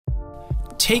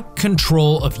Take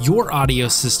control of your audio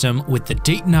system with the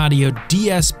Dayton Audio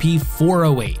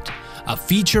DSP-408, a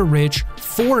feature-rich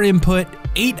 4-input,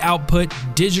 8-output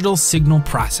digital signal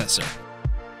processor.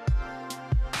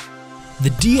 The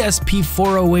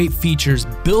DSP-408 features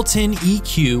built-in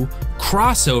EQ,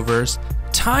 crossovers,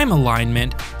 time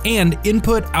alignment, and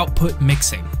input-output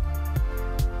mixing.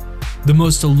 The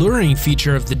most alluring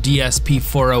feature of the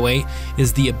DSP-408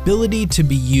 is the ability to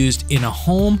be used in a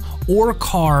home or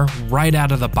car right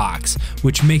out of the box,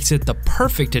 which makes it the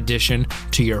perfect addition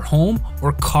to your home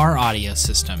or car audio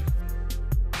system.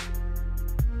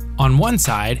 On one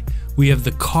side, we have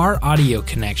the car audio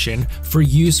connection for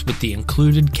use with the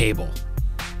included cable,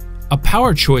 a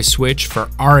power choice switch for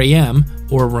REM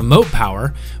or remote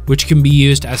power, which can be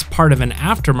used as part of an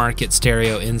aftermarket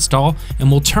stereo install and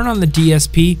will turn on the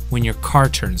DSP when your car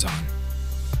turns on.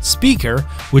 Speaker,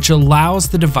 which allows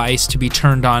the device to be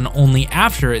turned on only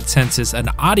after it senses an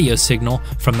audio signal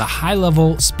from the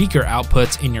high-level speaker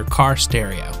outputs in your car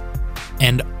stereo.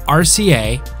 And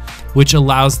RCA, which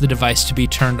allows the device to be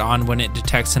turned on when it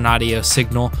detects an audio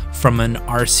signal from an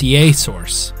RCA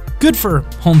source. Good for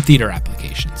home theater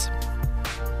applications.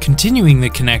 Continuing the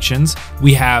connections,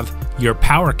 we have your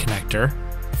power connector,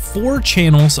 4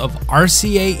 channels of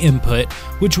RCA input,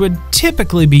 which would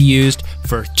typically be used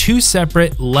for 2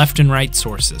 separate left and right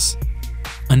sources,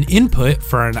 an input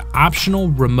for an optional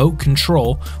remote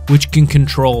control, which can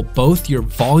control both your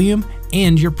volume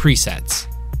and your presets,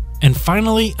 and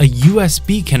finally a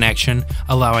USB connection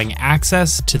allowing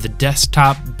access to the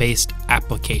desktop-based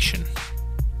application.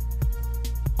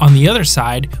 On the other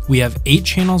side, we have 8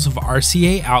 channels of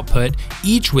RCA output,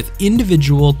 each with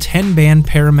individual 10-band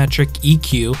parametric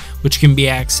EQ, which can be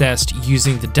accessed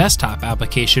using the desktop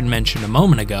application mentioned a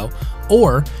moment ago,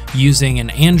 or using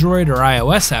an Android or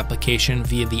iOS application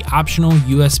via the optional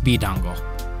USB dongle.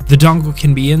 The dongle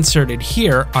can be inserted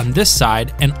here on this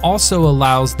side and also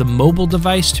allows the mobile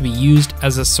device to be used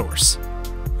as a source.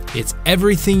 It's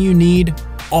everything you need,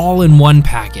 all in one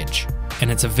package, and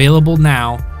it's available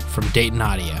now from Dayton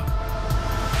Audio.